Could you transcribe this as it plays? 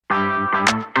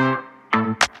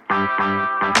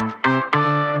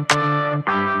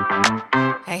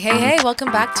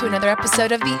welcome back to another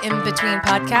episode of the In Between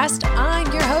podcast.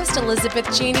 I'm your host,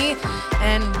 Elizabeth Cheney,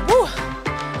 and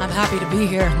I'm happy to be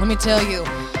here. Let me tell you,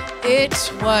 it's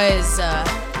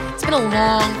been a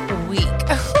long week.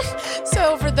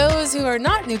 So for those who are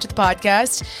not new to the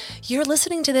podcast, you're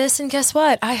listening to this, and guess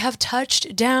what? I have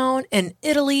touched down in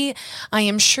Italy. I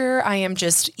am sure I am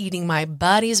just eating my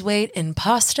body's weight in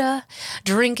pasta,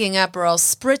 drinking Aperol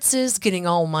spritzes, getting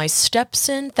all my steps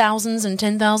in, thousands and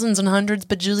 10,000s and hundreds,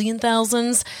 bajillion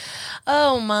thousands.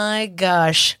 Oh my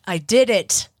gosh, I did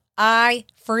it. I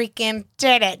freaking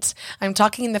did it. I'm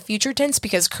talking in the future tense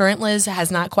because current Liz has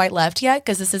not quite left yet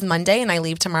because this is Monday and I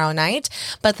leave tomorrow night.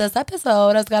 But this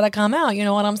episode has got to come out. You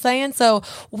know what I'm saying? So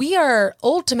we are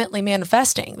ultimately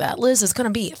manifesting that Liz is going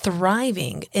to be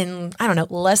thriving in,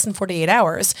 less than 48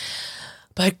 hours.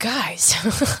 But guys,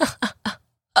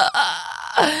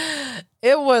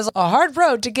 it was a hard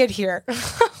road to get here.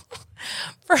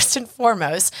 First and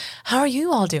foremost, how are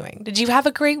you all doing? Did you have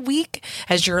a great week?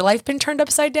 Has your life been turned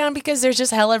upside down because there's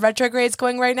just hella retrogrades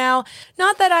going right now?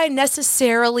 Not that I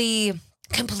necessarily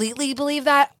completely believe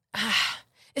that.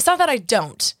 It's not that I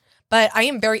don't, but I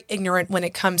am very ignorant when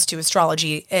it comes to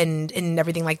astrology and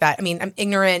everything like that. I mean, I'm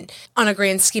ignorant on a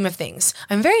grand scheme of things.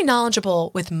 I'm very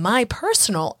knowledgeable with my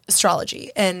personal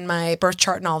astrology and my birth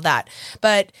chart and all that.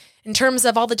 But in terms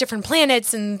of all the different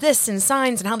planets and this and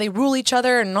signs and how they rule each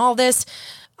other and all this,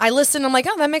 I listen, I'm like,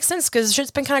 oh, that makes sense because shit's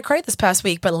been kind of crazy this past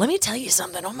week. But let me tell you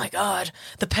something. Oh my God.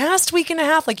 The past week and a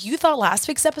half, like you thought last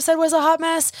week's episode was a hot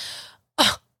mess.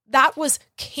 That was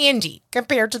candy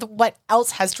compared to what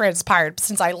else has transpired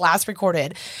since I last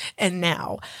recorded and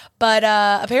now. But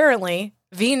apparently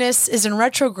Venus is in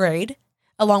retrograde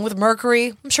along with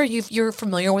Mercury. I'm sure you're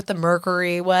familiar with the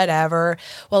Mercury, whatever.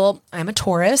 Well, I'm a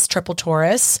Taurus, triple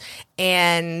Taurus,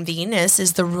 and Venus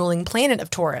is the ruling planet of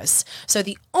Taurus. So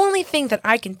the only thing that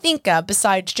I can think of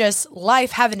besides just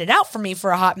life having it out for me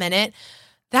for a hot minute,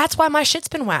 that's why my shit's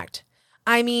been whacked.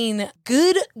 I mean,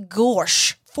 good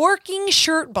gosh, forking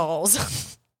shirt balls.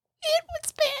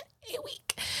 It's been a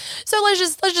week. So let's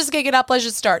just kick it up. Let's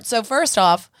just start. So first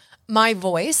off, my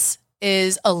voice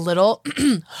is a little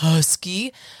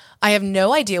husky. I have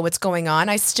no idea what's going on.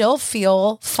 I still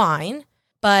feel fine,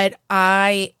 but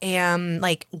I am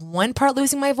like one part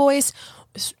losing my voice,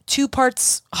 two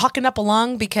parts hawking up a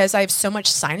lung because I have so much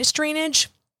sinus drainage.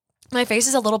 My face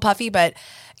is a little puffy, but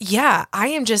yeah, I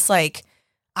am just like,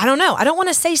 I don't know. I don't want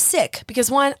to say sick because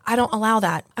one, I don't allow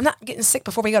that. I'm not getting sick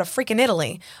before we go to freaking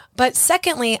Italy. But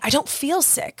secondly, I don't feel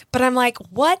sick, but I'm like,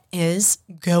 what is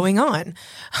going on?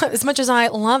 As much as I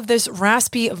love this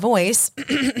raspy voice,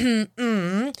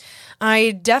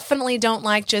 I definitely don't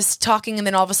like just talking and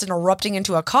then all of a sudden erupting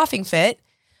into a coughing fit.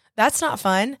 That's not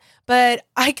fun. But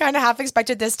I kind of half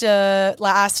expected this to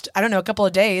last, a couple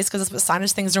of days because that's what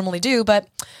sinus things normally do. But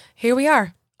here we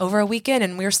are over a weekend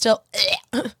and we're still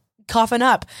coughing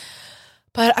up.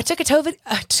 But I took a COVID.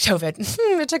 I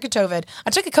took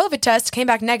a COVID test, came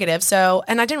back negative. So,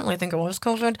 and I didn't really think it was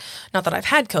COVID. Not that I've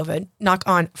had COVID, knock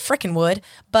on frickin' wood,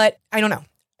 but I don't know.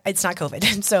 It's not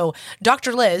COVID. So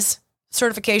Dr. Liz,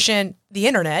 certification, the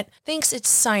internet, thinks it's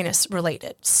sinus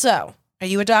related. So are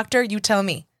you a doctor? You tell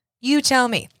me.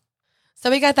 So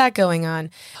we got that going on.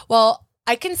 Well,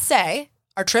 I can say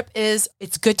our trip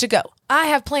it's good to go. I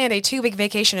have planned a 2-week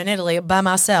vacation in Italy by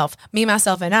myself, me,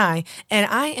 myself, and I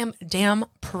am damn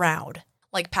proud.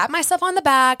 Like, pat myself on the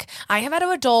back. I have had to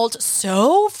adult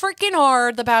so freaking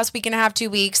hard the past week and a half, 2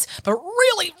 weeks, but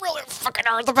really, really freaking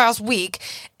hard the past week.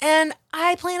 And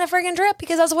I plan a freaking trip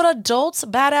because that's what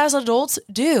badass adults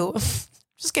do.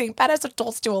 Just kidding. Badass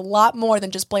adults do a lot more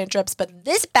than just plan trips, but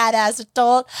this badass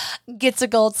adult gets a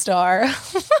gold star.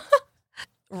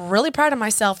 Really proud of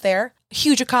myself there.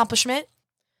 Huge accomplishment.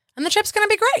 And the trip's going to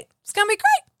be great. It's going to be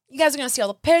great. You guys are going to see all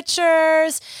the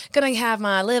pictures. Going to have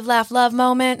my live, laugh, love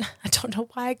moment. I don't know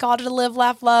why I called it a live,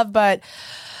 laugh, love, but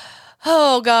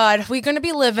oh God, we're going to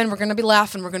be living. We're going to be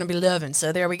laughing. We're going to be loving.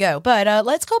 So there we go. But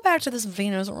let's go back to this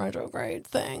Venus retrograde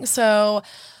thing. So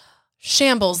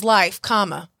shambles, life,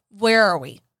 where are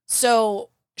we?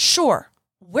 So sure,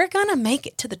 we're going to make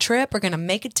it to the trip. We're going to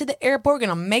make it to the airport. We're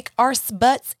going to make our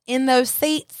butts in those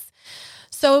seats.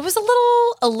 So it was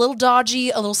a little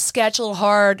dodgy, a little sketch, a little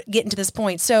hard getting to this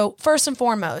point. So first and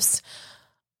foremost,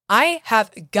 I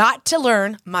have got to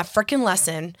learn my freaking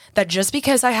lesson that just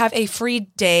because I have a free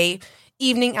day,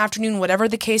 evening, afternoon, whatever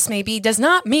the case may be, does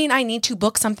not mean I need to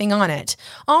book something on it.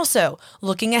 Also,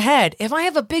 looking ahead, if I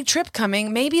have a big trip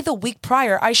coming, maybe the week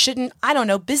prior, I shouldn't,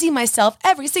 busy myself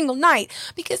every single night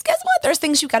because guess what? There's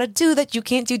things you got to do that you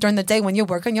can't do during the day when you're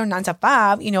working your 9 to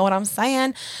 5. You know what I'm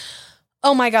saying?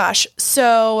 Oh my gosh.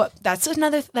 So that's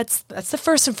the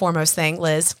first and foremost thing,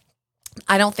 Liz.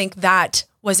 I don't think that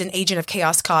was an agent of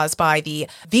chaos caused by the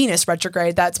Venus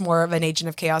retrograde. That's more of an agent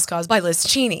of chaos caused by Liz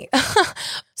Cheney.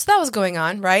 So that was going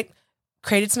on, right?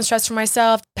 Created some stress for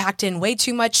myself, packed in way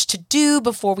too much to do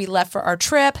before we left for our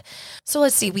trip. So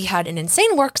let's see, we had an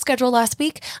insane work schedule last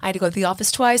week. I had to go to the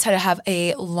office twice, had to have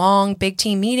a long big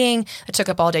team meeting that took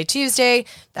up all day Tuesday.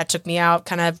 That took me out,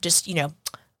 kind of just,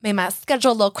 made my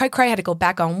schedule a little cray-cray. Had to go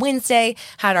back on Wednesday.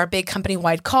 Had our big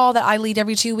company-wide call that I lead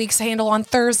every 2 weeks handle on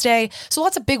Thursday. So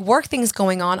lots of big work things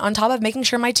going on top of making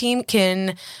sure my team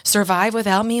can survive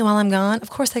without me while I'm gone. Of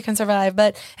course they can survive,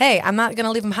 but hey, I'm not going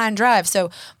to leave them high and dry.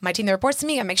 So my team that reports to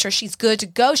me, I make sure she's good to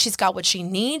go. She's got what she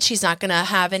needs. She's not going to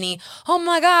have any, oh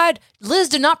my God, Liz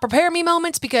did not prepare me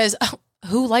moments because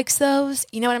who likes those?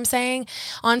 You know what I'm saying?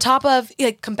 On top of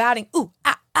combating,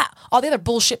 all the other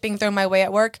bullshit being thrown my way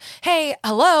at work. Hey,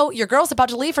 hello, your girl's about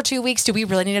to leave for 2 weeks. Do we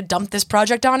really need to dump this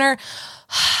project on her?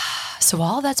 So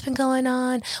all that's been going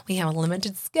on. We have a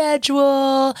limited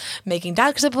schedule, making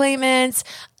doctor's appointments.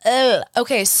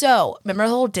 Okay, so remember the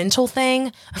whole dental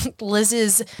thing?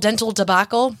 Liz's dental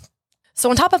debacle? So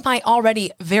on top of my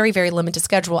already very, very limited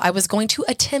schedule, I was going to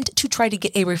attempt to try to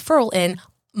get a referral in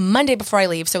Monday before I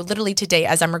leave. So literally today,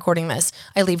 as I'm recording this,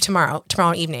 I leave tomorrow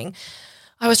evening.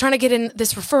 I was trying to get in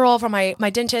this referral from my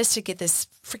dentist to get this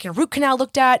freaking root canal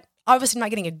looked at. Obviously, I'm not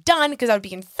getting it done because that would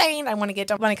be insane. I want to get it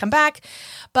done when I come back.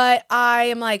 But I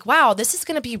am like, wow, this is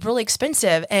going to be really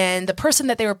expensive. And the person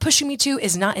that they were pushing me to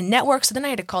is not in network. So then I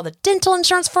had to call the dental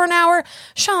insurance for an hour.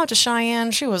 Shout out to Cheyenne.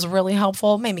 She was really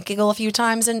helpful. Made me giggle a few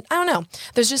times. And I don't know.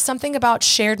 There's just something about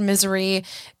shared misery,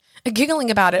 giggling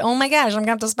about it. Oh my gosh, I'm going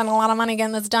to have to spend a lot of money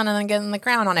getting this done and then getting the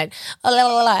crown on it.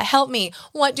 Help me.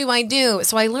 What do I do?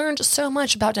 So I learned so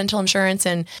much about dental insurance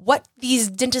and what these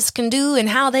dentists can do and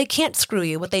how they can't screw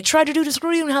you, what they try to do to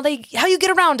screw you and how you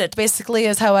get around it, basically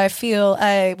is how I feel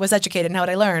I was educated and how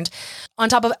I learned. On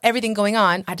top of everything going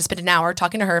on, I had to spend an hour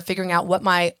talking to her, figuring out what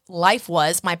my life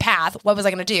was, my path, what was I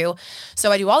going to do.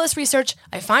 So I do all this research.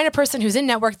 I find a person who's in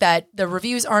network that the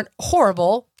reviews aren't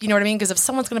horrible. You know what I mean? Because if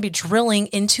someone's going to be drilling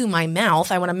into my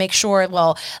mouth, I want to make sure,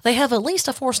 they have at least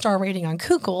a 4-star rating on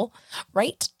Google,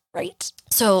 right?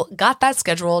 So got that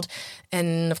scheduled.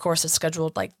 And of course, it's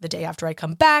scheduled like the day after I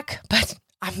come back, but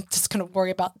I'm just going to worry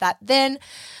about that then.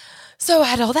 So I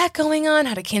had all that going on,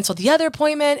 had to cancel the other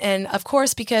appointment. And of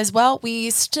course, because,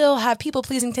 we still have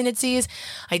people-pleasing tendencies,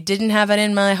 I didn't have it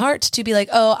in my heart to be like,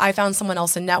 oh, I found someone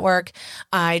else in network.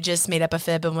 I just made up a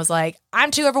fib and was like,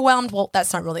 I'm too overwhelmed. Well,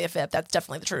 that's not really a fib. That's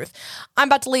definitely the truth. I'm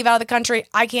about to leave out of the country.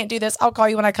 I can't do this. I'll call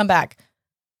you when I come back.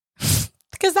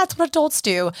 Because that's what adults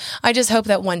do. I just hope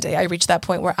that one day I reach that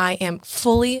point where I am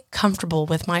fully comfortable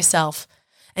with myself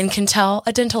and can tell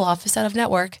a dental office out of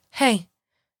network, hey,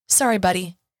 sorry,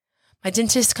 buddy. My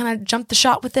dentist kind of jumped the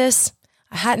shot with this.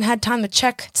 I hadn't had time to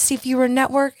check to see if you were in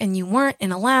network, and you weren't.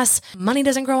 And alas, money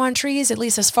doesn't grow on trees, at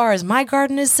least as far as my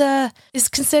garden is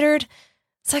considered.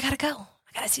 So I gotta go.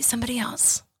 I gotta see somebody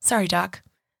else. Sorry, doc.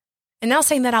 And now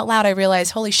saying that out loud, I realize,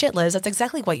 holy shit, Liz, that's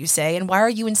exactly what you say. And why are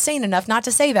you insane enough not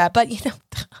to say that? But,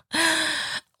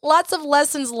 lots of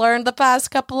lessons learned the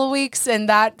past couple of weeks, and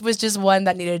that was just one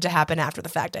that needed to happen after the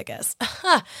fact, I guess.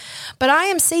 But I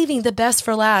am saving the best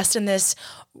for last in this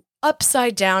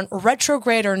upside down,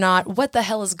 retrograde or not, what the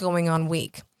hell is going on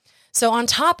week. So on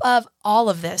top of all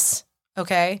of this,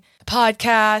 okay,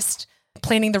 podcast,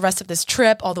 planning the rest of this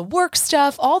trip, all the work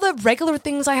stuff, all the regular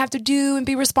things I have to do and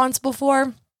be responsible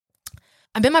for,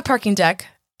 I'm in my parking deck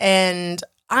and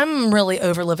I'm really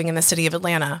over living in the city of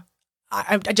Atlanta.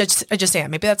 I just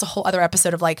am. Maybe that's a whole other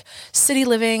episode of city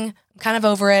living. I'm kind of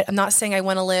over it. I'm not saying I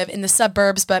want to live in the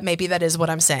suburbs, but maybe that is what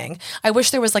I'm saying. I wish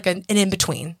there was an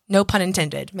in-between. No pun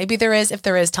intended. Maybe there is. If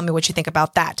there is, tell me what you think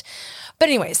about that. But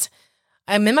anyways,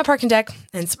 I'm in my parking deck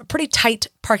and it's a pretty tight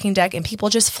parking deck and people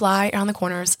just fly around the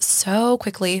corners so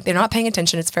quickly. They're not paying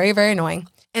attention. It's very, very annoying.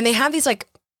 And they have these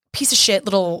piece of shit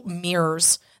little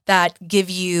mirrors that give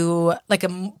you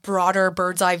a broader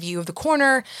bird's eye view of the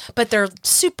corner, but they're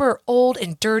super old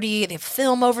and dirty. They have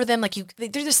film over them.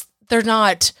 They're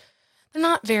not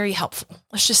very helpful.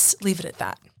 Let's just leave it at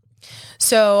that.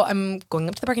 So I'm going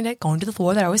up to the parking deck, going to the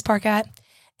floor that I always park at.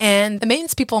 And the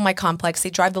maintenance people in my complex, they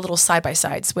drive the little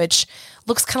side-by-sides, which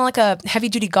looks kind of like a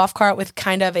heavy-duty golf cart with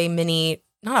kind of a mini,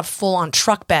 not a full-on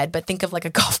truck bed, but think of a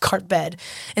golf cart bed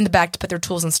in the back to put their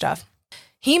tools and stuff.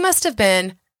 He must have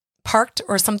been parked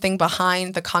or something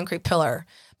behind the concrete pillar,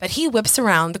 but he whips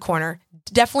around the corner.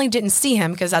 Definitely didn't see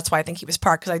him because that's why I think he was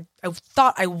parked, because I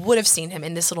thought I would have seen him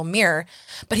in this little mirror,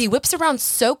 but he whips around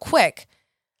so quick.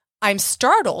 I'm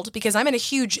startled because I'm in a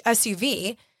huge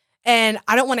SUV and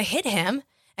I don't want to hit him.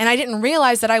 And I didn't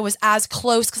realize that I was as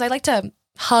close because I like to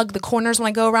hug the corners when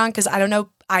I go around because I don't know.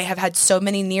 I have had so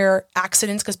many near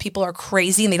accidents because people are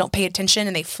crazy and they don't pay attention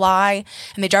and they fly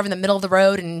and they drive in the middle of the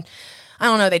road and I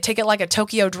don't know, they take it like a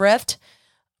Tokyo drift.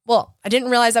 Well, I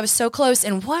didn't realize I was so close.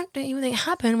 And what do you think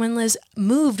happened when Liz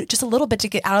moved just a little bit to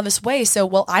get out of this way? So,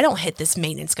 well, I don't hit this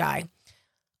maintenance guy.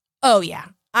 Oh, yeah.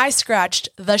 I scratched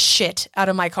the shit out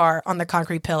of my car on the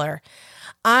concrete pillar.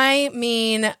 I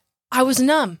mean, I was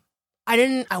numb.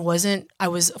 I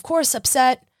was, of course,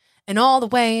 upset in all the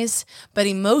ways, but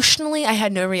emotionally, I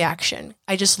had no reaction.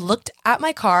 I just looked at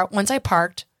my car once I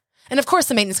parked. And of course,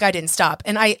 the maintenance guy didn't stop.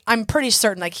 And I'm pretty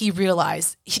certain like he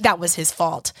realized that was his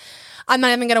fault. I'm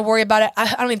not even going to worry about it.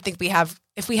 I don't even think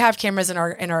if we have cameras in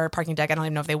our parking deck, I don't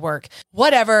even know if they work.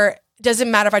 Whatever.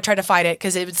 Doesn't matter if I try to fight it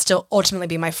because it would still ultimately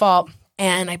be my fault.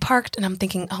 And I parked and I'm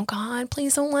thinking, oh God,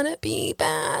 please don't let it be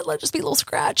bad. Let it just be a little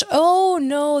scratch. Oh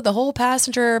no, the whole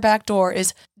passenger back door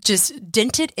is just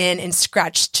dented in and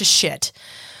scratched to shit.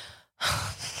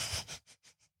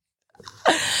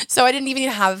 So I didn't even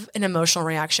have an emotional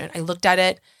reaction. I looked at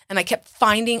it and I kept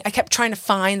trying to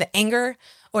find the anger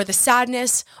or the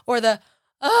sadness or the,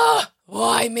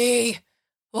 why me?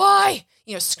 Why?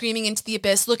 You know, screaming into the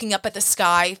abyss, looking up at the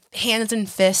sky, hands and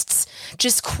fists,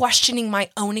 just questioning my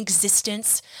own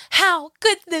existence. How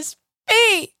could this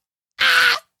be?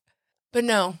 Ah! But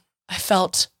no, I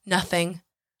felt nothing.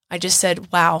 I just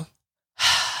said, wow,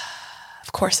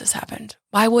 of course this happened.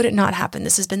 Why would it not happen?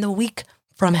 This has been the week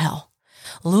from hell.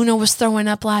 Luna was throwing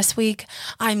up last week.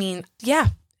 I mean, yeah,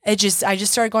 I just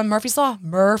started going Murphy's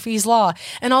Law.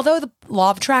 And although the law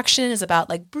of attraction is about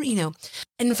like, you know,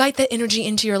 invite that energy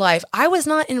into your life. I was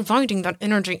not inviting that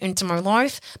energy into my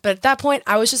life. But at that point,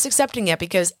 I was just accepting it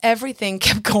because everything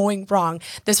kept going wrong.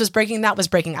 This was breaking. That was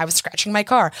breaking. I was scratching my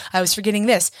car. I was forgetting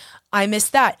this. I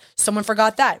missed that. Someone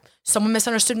forgot that. Someone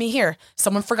misunderstood me here.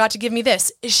 Someone forgot to give me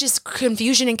this. It's just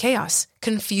confusion and chaos.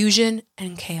 Confusion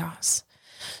and chaos.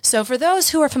 So for those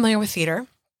who are familiar with theater,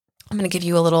 I'm going to give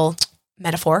you a little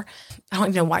metaphor. I don't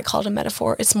even know why I call it a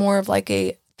metaphor. It's more of like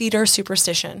a theater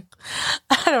superstition.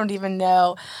 I don't even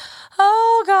know.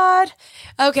 Oh, God.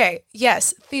 Okay.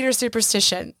 Yes. Theater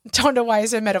superstition. Don't know why I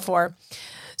said metaphor.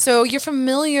 So you're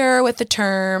familiar with the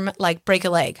term like break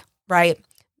a leg, right?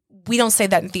 We don't say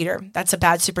that in theater. That's a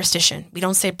bad superstition. We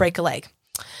don't say break a leg.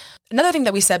 Another thing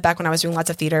that we said back when I was doing lots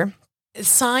of theater, a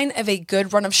sign of a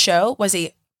good run of show was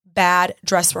a bad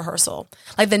dress rehearsal,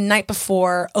 like the night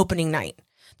before opening night,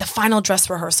 the final dress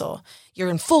rehearsal. You're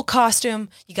in full costume.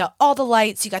 You got all the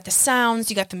lights. You got the sounds.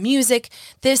 You got the music.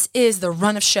 This is the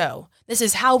run of show. This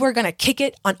is how we're going to kick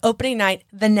it on opening night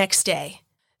the next day.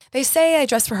 They say a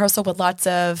dress rehearsal with lots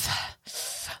of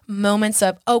moments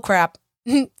of, oh crap,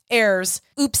 errors,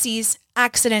 oopsies,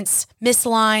 accidents,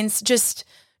 mislines, just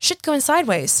shit going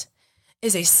sideways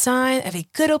is a sign of a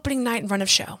good opening night and run of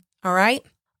show. All right?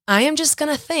 I am just going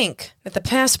to think that the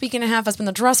past week and a half has been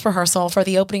the dress rehearsal for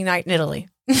the opening night in Italy.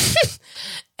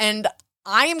 And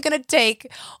I am going to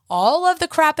take all of the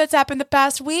crap that's happened the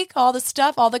past week, all the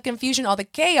stuff, all the confusion, all the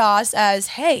chaos as,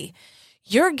 hey,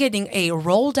 you're getting a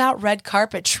rolled out red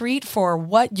carpet treat for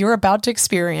what you're about to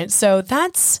experience. So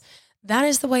that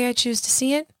is the way I choose to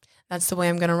see it. That's the way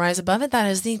I'm going to rise above it. That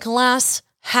is the glass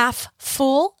half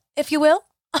full, if you will.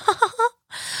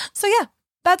 So yeah,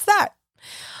 that's that.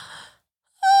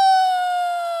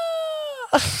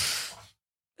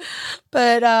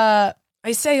 But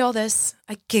I say all this,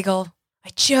 I giggle, I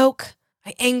joke,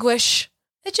 I anguish.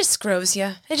 It just grows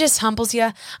you. It just humbles you.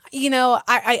 You know,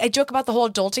 I joke about the whole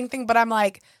adulting thing, but I'm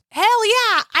like, hell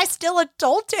yeah, I still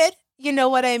adulted. You know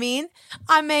what I mean?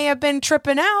 I may have been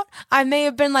tripping out. I may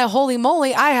have been like, holy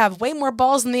moly, I have way more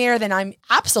balls in the air than I'm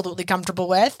absolutely comfortable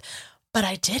with. But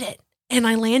I did it. And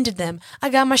I landed them. I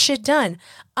got my shit done.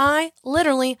 I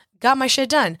literally got my shit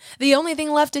done. The only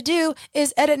thing left to do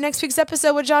is edit next week's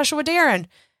episode with Joshua Darren.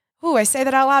 Ooh, I say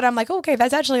that out loud. I'm like, okay,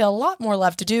 that's actually a lot more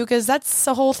left to do because that's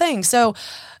the whole thing. So,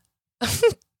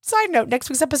 side note, next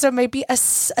week's episode may be a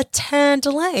tad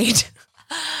delayed.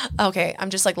 Okay, I'm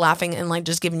just like laughing and like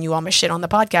just giving you all my shit on the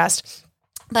podcast.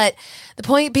 But the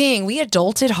point being, we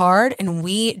adulted hard and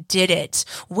we did it.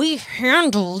 We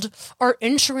handled our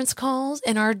insurance calls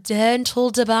and our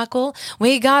dental debacle.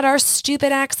 We got our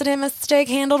stupid accident mistake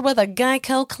handled with a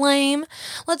Geico claim.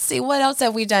 Let's see, what else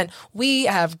have we done? We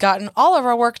have gotten all of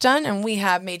our work done and we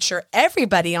have made sure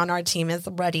everybody on our team is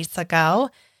ready to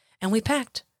go. And we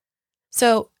packed.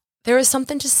 So there is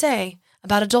something to say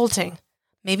about adulting.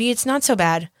 Maybe it's not so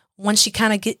bad once you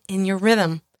kind of get in your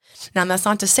rhythm. Now, that's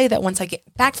not to say that once I get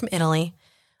back from Italy,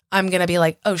 I'm going to be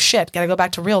like, oh shit, got to go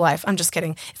back to real life. I'm just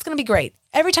kidding. It's going to be great.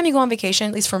 Every time you go on vacation,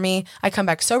 at least for me, I come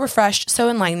back so refreshed, so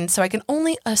enlightened, so I can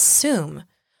only assume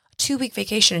 2-week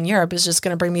vacation in Europe is just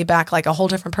going to bring me back like a whole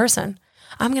different person.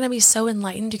 I'm going to be so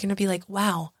enlightened. You're going to be like,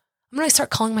 wow. I'm going to start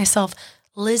calling myself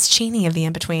Liz Cheney of the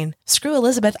in-between. Screw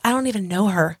Elizabeth. I don't even know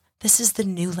her. This is the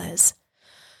new Liz.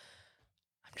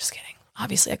 I'm just kidding.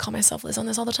 Obviously, I call myself Liz on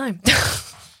this all the time.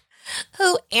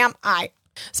 Who am I?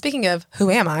 Speaking of who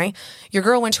am I, your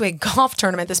girl went to a golf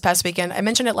tournament this past weekend. I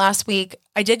mentioned it last week.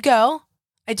 I did go,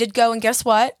 and guess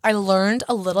what? I learned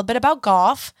a little bit about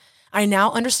golf. I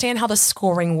now understand how the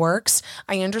scoring works.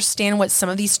 I understand what some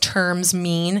of these terms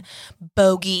mean.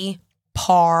 Bogey,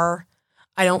 par.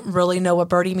 I don't really know what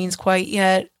birdie means quite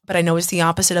yet, but I know it's the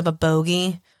opposite of a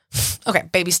bogey. Okay,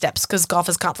 baby steps, because golf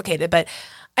is complicated, but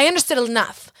I understood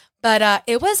enough. But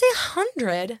it was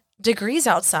 100 degrees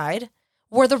outside.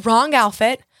 Wore the wrong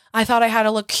outfit. I thought I had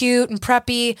to look cute and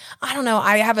preppy. I don't know.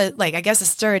 I have a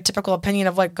stereotypical opinion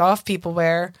of what golf people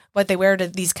wear, what they wear to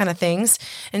these kind of things.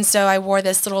 And so I wore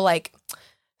this little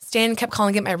Stan kept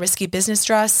calling it my risky business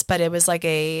dress, but it was like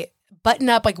a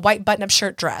button-up, white button-up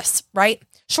shirt dress, right?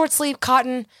 Short sleeve,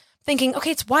 cotton, thinking,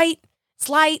 okay, it's white, it's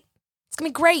light, it's going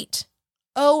to be great.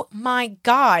 Oh my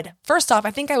God. First off,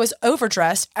 I think I was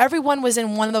overdressed. Everyone was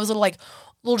in one of those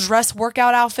little dress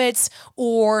workout outfits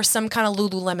or some kind of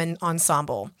Lululemon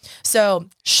ensemble. So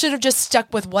should have just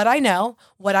stuck with what I know,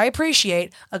 what I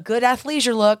appreciate, a good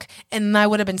athleisure look, and I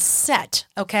would have been set,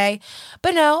 okay?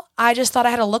 But no, I just thought I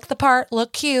had to look the part,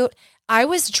 look cute. I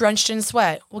was drenched in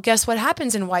sweat. Well, guess what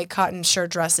happens in white cotton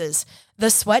shirt dresses? The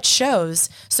sweat shows.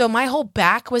 So my whole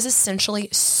back was essentially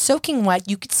soaking wet.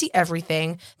 You could see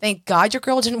everything. Thank God your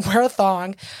girl didn't wear a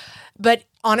thong. But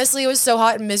honestly, it was so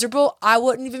hot and miserable, I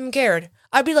wouldn't even cared.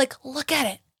 I'd be like, look at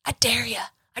it. I dare you.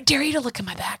 I dare you to look at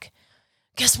my back.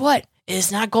 Guess what?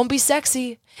 It's not going to be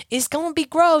sexy. It's going to be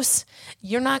gross.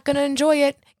 You're not going to enjoy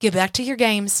it. Get back to your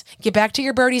games. Get back to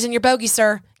your birdies and your bogeys,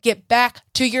 sir. Get back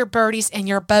to your birdies and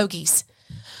your bogeys.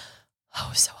 Oh,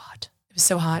 it was so hot. It was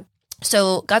so hot.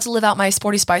 So got to live out my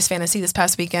Sporty Spice fantasy this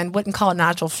past weekend. Wouldn't call it an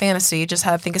actual fantasy. Just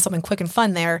had to think of something quick and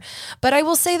fun there. But I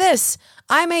will say this.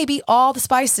 I may be all the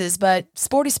spices, but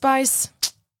Sporty Spice,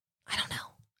 I don't know.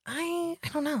 I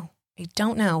don't know. I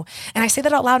don't know. And I say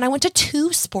that out loud. And I went to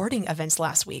 2 sporting events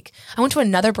last week. I went to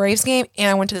another Braves game and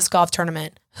I went to this golf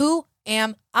tournament. Who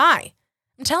am I?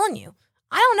 I'm telling you,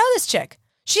 I don't know this chick.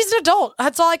 She's an adult.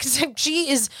 That's all I can say.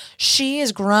 She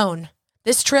is grown.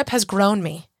 This trip has grown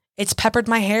me. It's peppered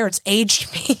my hair. It's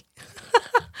aged me.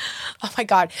 Oh my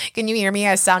God. Can you hear me?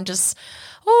 I sound just,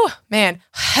 oh man,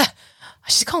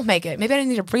 she's going to make it. Maybe I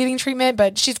need a breathing treatment,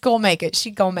 but she's going to make it.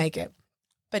 She's going to make it.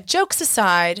 But jokes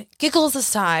aside, giggles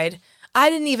aside, I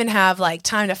didn't even have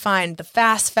time to find the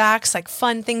fast facts,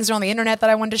 fun things on the internet that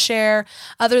I wanted to share,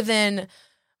 other than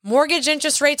mortgage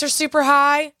interest rates are super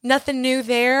high. Nothing new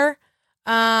there.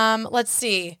 Let's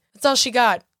see. That's all she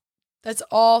got. That's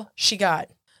all she got.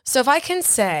 So if I can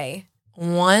say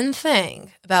one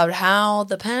thing about how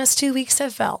the past 2 weeks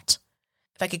have felt,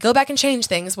 if I could go back and change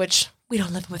things, which we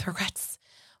don't live with regrets,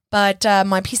 but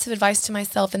my piece of advice to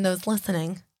myself and those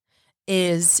listening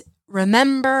is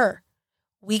remember,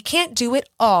 we can't do it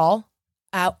all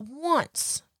at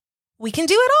once. We can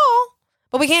do it all,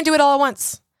 but we can't do it all at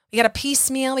once. We got to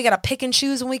piecemeal. We got to pick and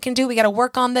choose when we can do. We got to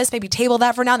work on this, maybe table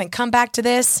that for now, then come back to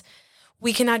this.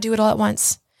 We cannot do it all at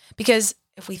once because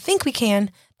if we think we can,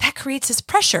 that creates this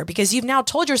pressure because you've now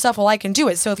told yourself, well, I can do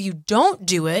it. So if you don't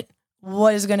do it,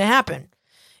 what is going to happen?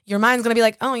 Your mind's going to be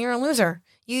like, oh, you're a loser.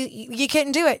 You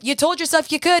couldn't do it. You told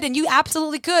yourself you could, and you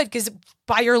absolutely could because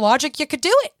by your logic, you could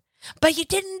do it, but you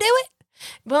didn't do it.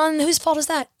 Well, and whose fault is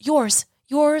that? Yours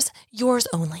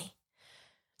only.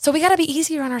 So we got to be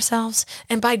easier on ourselves.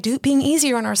 And by being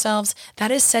easier on ourselves,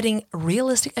 that is setting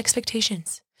realistic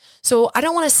expectations. So I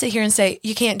don't want to sit here and say,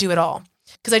 you can't do it all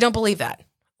because I don't believe that.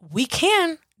 We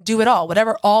can do it all,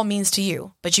 whatever all means to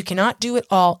you, but you cannot do it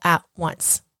all at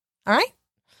once. All right.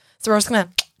 So we're just going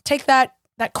to take that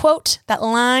quote, that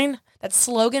line, that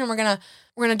slogan, and we're going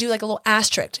to do a little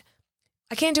asterisk.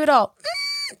 I can't do it all.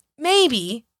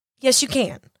 Maybe. Yes, you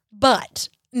can, but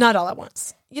not all at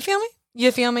once. You feel me?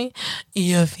 You feel me?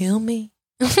 You feel me?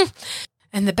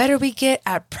 And the better we get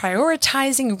at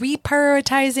prioritizing,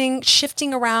 reprioritizing,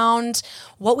 shifting around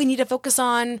what we need to focus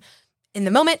on in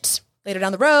the moment, later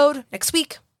down the road, next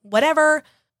week, whatever,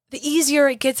 the easier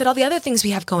it gets at all the other things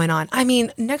we have going on. I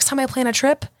mean, next time I plan a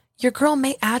trip, your girl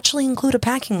may actually include a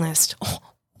packing list. Oh,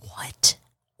 what?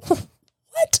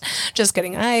 What? Just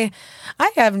kidding. I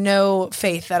have no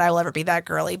faith that I will ever be that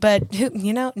girly, but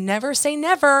never say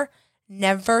never.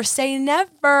 Never say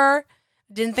never.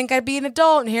 Didn't think I'd be an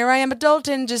adult, and here I am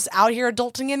adulting, just out here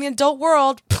adulting in the adult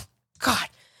world. God.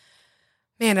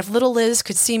 Man, if little Liz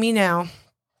could see me now,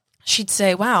 she'd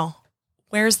say, wow,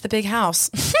 where's the big house?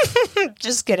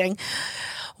 Just kidding.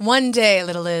 One day,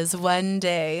 little Liz, one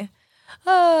day.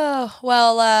 Oh,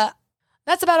 well,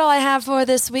 that's about all I have for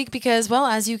this week because, well,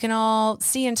 as you can all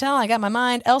see and tell, I got my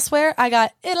mind elsewhere. I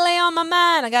got Italy on my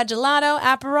mind. I got gelato,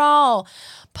 Aperol,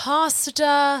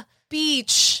 pasta,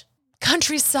 beach,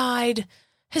 countryside,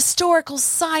 historical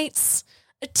sites,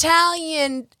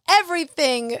 Italian,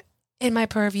 everything in my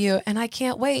purview, and I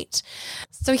can't wait.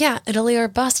 So yeah, Italy or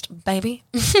bust, baby.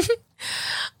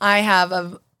 I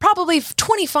have probably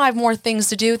 25 more things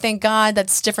to do. Thank God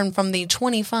that's different from the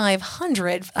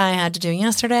 2,500 I had to do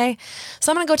yesterday.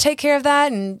 So I'm going to go take care of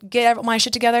that and get my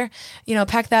shit together,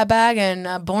 pack that bag and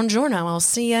buongiorno. I'll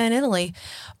see you in Italy.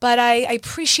 But I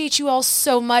appreciate you all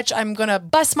so much. I'm going to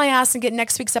bust my ass and get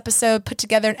next week's episode put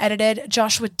together and edited.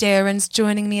 Joshua Darren's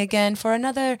joining me again for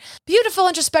another beautiful,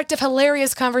 introspective,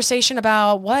 hilarious conversation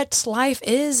about what life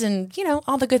is and,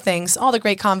 all the good things, all the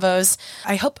great convos.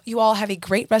 I hope you all have a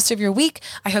great rest of your week.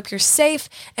 I hope you're safe.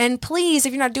 And please,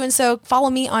 if you're not doing so, follow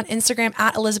me on Instagram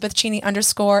at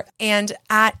ElizabethCheney_ and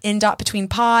at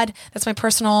in.betweenpod. That's my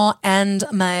personal and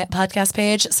my podcast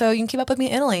page. So you can keep up with me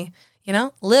in Italy.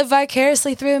 Live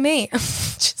vicariously through me.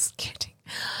 Just kidding.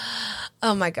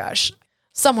 Oh my gosh.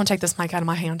 Someone take this mic out of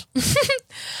my hand.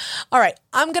 All right.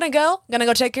 I'm going to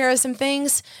go take care of some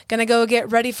things. Going to go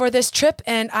get ready for this trip.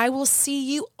 And I will see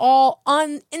you all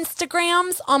on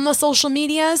Instagrams, on the social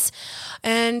medias.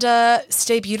 And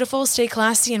stay beautiful, stay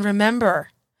classy. And remember,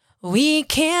 we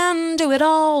can do it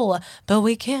all, but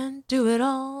we can't do it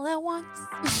all at once.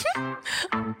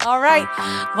 All right.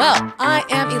 Well, I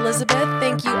am Elizabeth.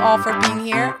 Thank you all for being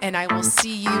here, and I will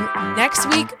see you next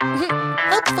week.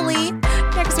 Hopefully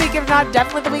next week, if not,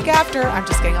 definitely the week after. I'm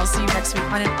just kidding. I'll see you next week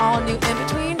on an all-new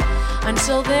In-Between.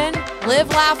 Until then, live,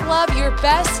 laugh, love your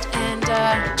best, and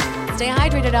stay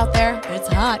hydrated out there. It's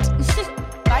hot.